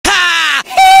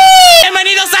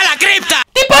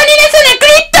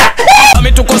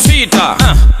tu cosita.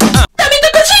 Dame tu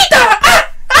cosita.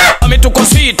 Dame tu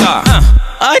cosita.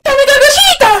 Ay, dame tu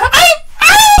cosita. Ay,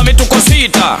 ay. Dame tu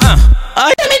cosita.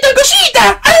 Ay, dame tu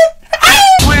cosita. Ay, ay.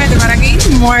 Muévete para aquí,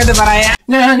 muévete para allá.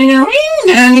 Dame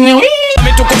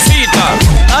tu cosita.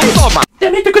 Ay, toma.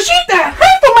 Dame tu cosita.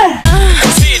 Ay, toma.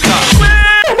 Cosita.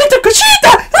 Dame tu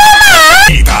cosita.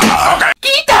 Toma.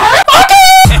 Quita. Ok.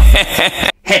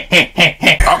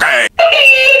 Ok.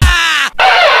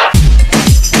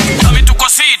 Dame tu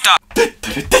cosita.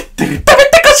 Dame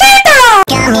tu cosita.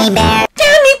 Gummy bear,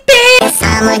 Gummy bear. yes,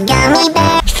 I'm a gummy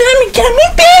bear. Gummy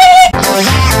bear. Oh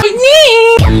yeah,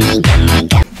 Gummy, gummy, gummy,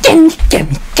 gummy,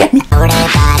 gummy, gummy. booty,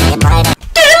 body, body,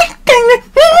 Gummy, gummy.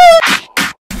 booty,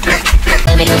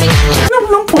 booty, gummy, Nom,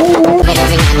 nom, nom. booty, booty,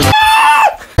 gummy,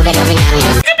 booty, booty, gummy.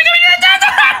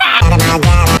 Gotta, my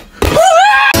gotta.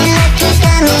 Lucky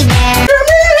gummy bear.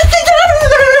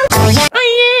 Oh yeah, Oh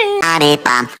yeah. body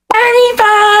bump. Arriba.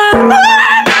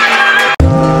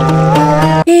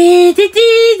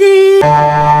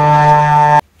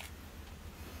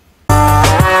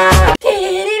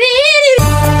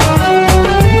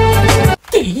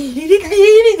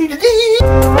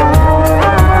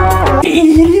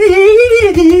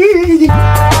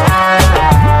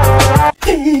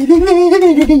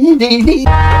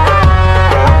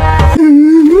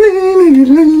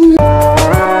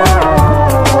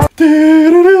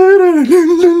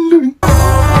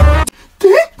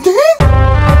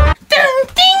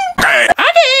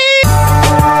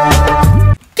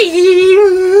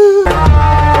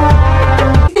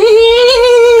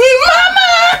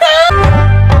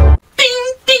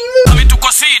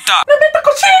 Dame tu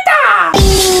cosita.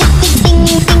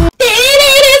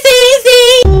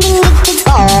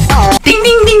 Ding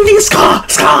ding ding ding ska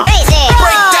ska. Crazy.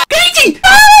 Crazy.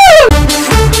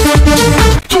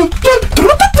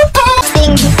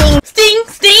 Sting, sting, Sting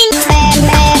sting. bang,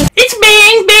 bang. It's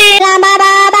bang bang. La, ba,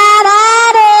 ba, ba, ba,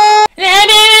 ba.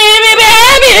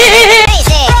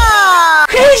 Crazy.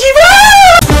 Crazy bro.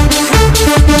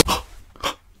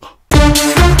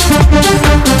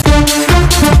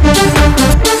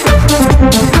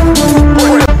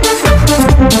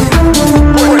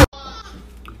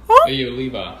 Hey, yo,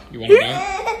 Levi, you wanna go?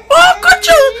 Oh,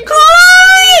 Kacho,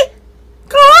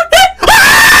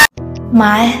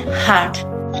 My heart,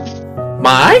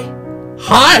 My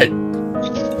heart.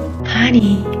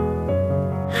 honey,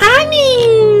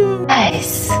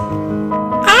 ice,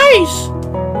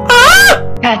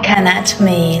 coconut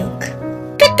milk,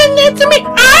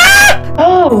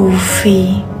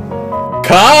 coffee,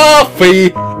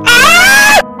 Coffee.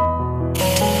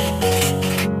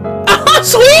 oh,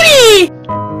 sweetie.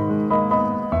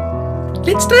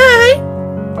 Let's try.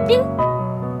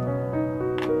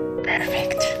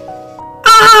 Perfect.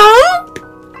 Oh,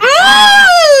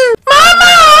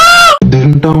 Mama!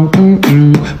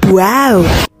 Wow.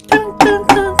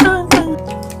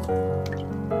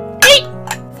 Hey.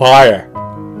 Fire.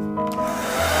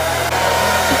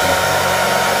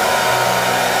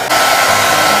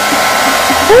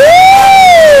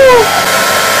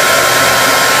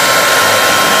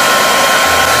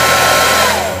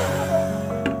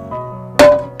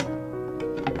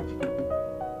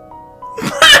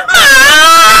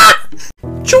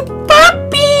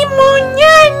 Chupapi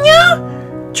muñaño,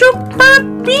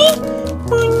 chupapi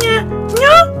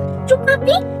muñaño,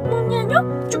 chupapi muñaño,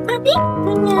 chupapi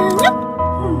muñaño,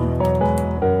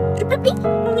 chupapi muñaño, chupapi muñaño. Chupapi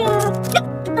muñaño,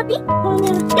 chupapi mu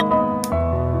ña ña.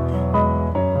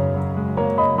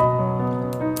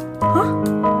 Huh?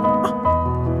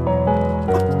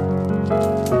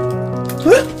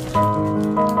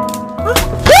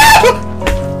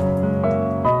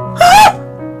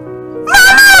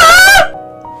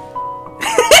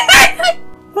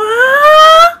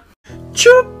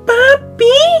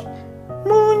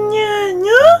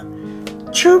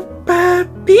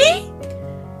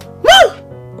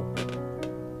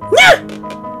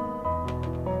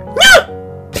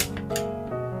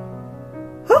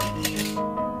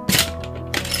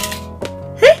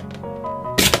 Eh?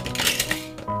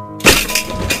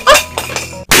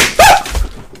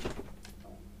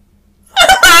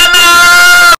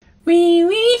 We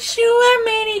wish you a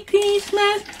Merry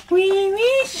Christmas. We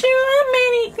wish you a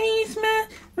Merry Christmas.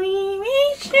 We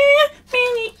wish you a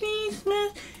Merry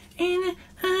Christmas and a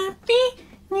Happy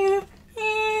New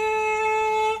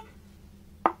Year.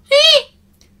 3,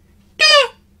 2,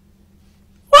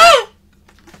 1.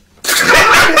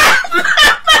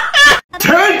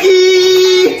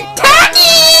 Turkey.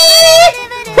 Turkey!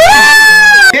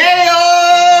 Mayo.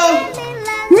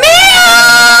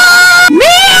 Meow!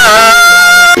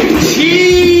 Meow!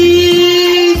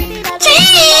 Cheese.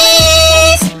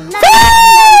 Cheese!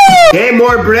 Hey,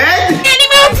 more bread. Any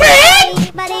more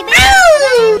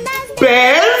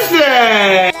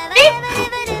Perfect!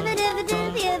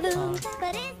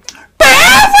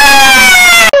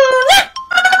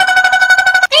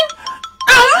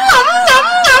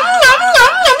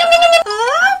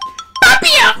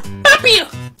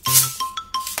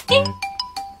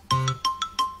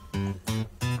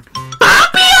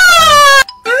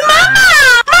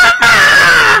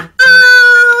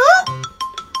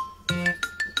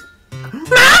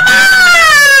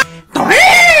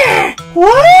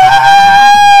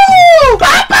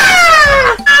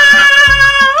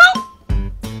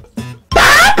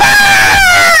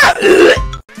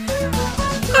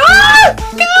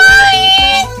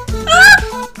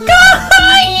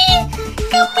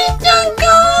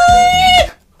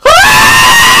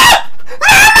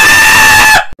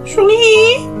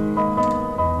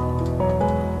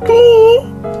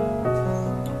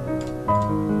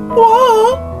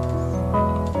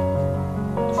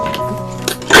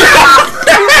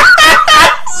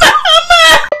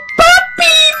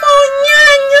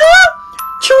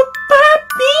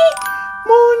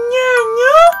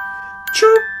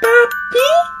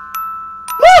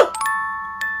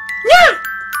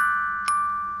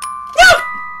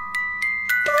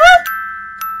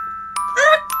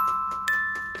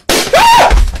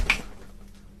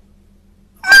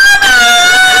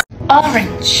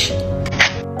 Orange.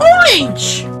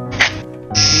 Orange.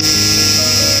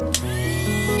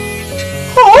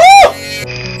 Oh!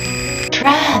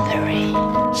 Strawberry.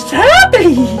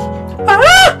 Strawberry.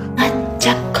 Ah!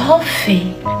 Matcha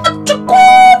coffee. Matcha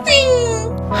coffee.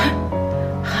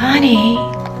 Honey.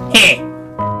 Hey.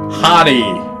 Honey.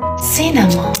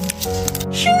 Cinnamon.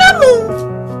 Cinnamon.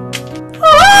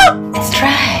 Ah! Let's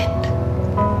try it.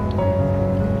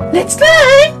 Let's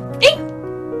try.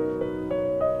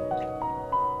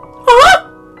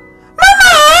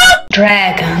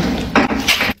 Dragon.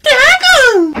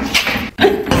 Dragon!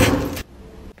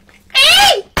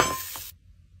 Hey!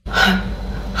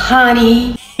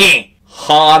 Honey.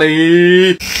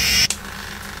 Honey.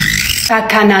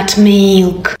 Coconut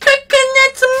milk.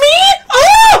 Coconut milk?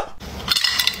 Oh!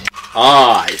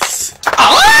 Ice.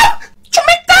 Oh!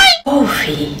 Chumitai!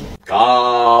 Coffee.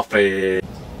 Coffee.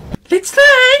 Let's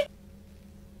try.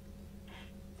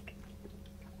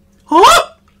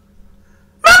 Oh!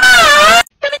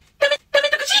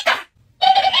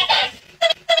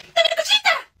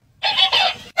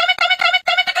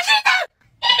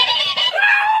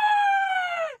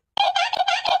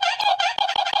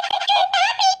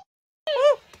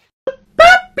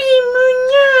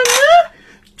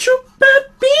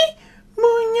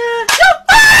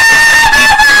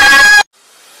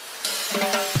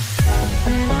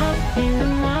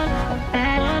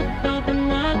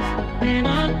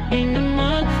 In